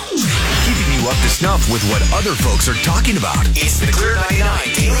you up to snuff with what other folks are talking about. It's the Clear 99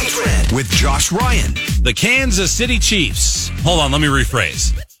 Daily Trend with Josh Ryan. The Kansas City Chiefs. Hold on, let me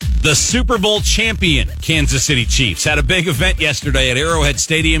rephrase. The Super Bowl champion Kansas City Chiefs had a big event yesterday at Arrowhead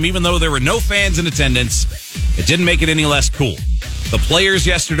Stadium. Even though there were no fans in attendance, it didn't make it any less cool. The players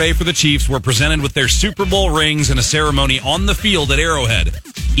yesterday for the Chiefs were presented with their Super Bowl rings in a ceremony on the field at Arrowhead.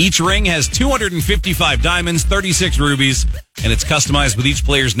 Each ring has 255 diamonds, 36 rubies, and it's customized with each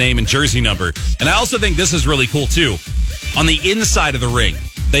player's name and jersey number. And I also think this is really cool, too. On the inside of the ring,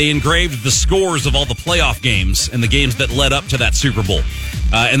 they engraved the scores of all the playoff games and the games that led up to that Super Bowl.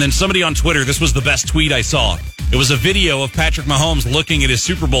 And then somebody on Twitter, this was the best tweet I saw. It was a video of Patrick Mahomes looking at his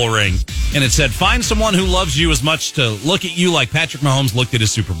Super Bowl ring, and it said, "Find someone who loves you as much to look at you like Patrick Mahomes looked at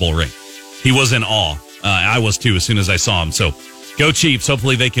his Super Bowl ring." He was in awe. I was too as soon as I saw him. So go Chiefs.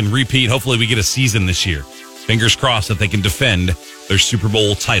 Hopefully they can repeat. Hopefully we get a season this year. Fingers crossed that they can defend their Super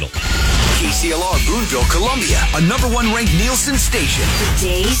Bowl title. KCLR Boonville, Columbia, a #1 ranked Nielsen station. The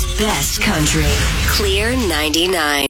day's best country. Clear 99.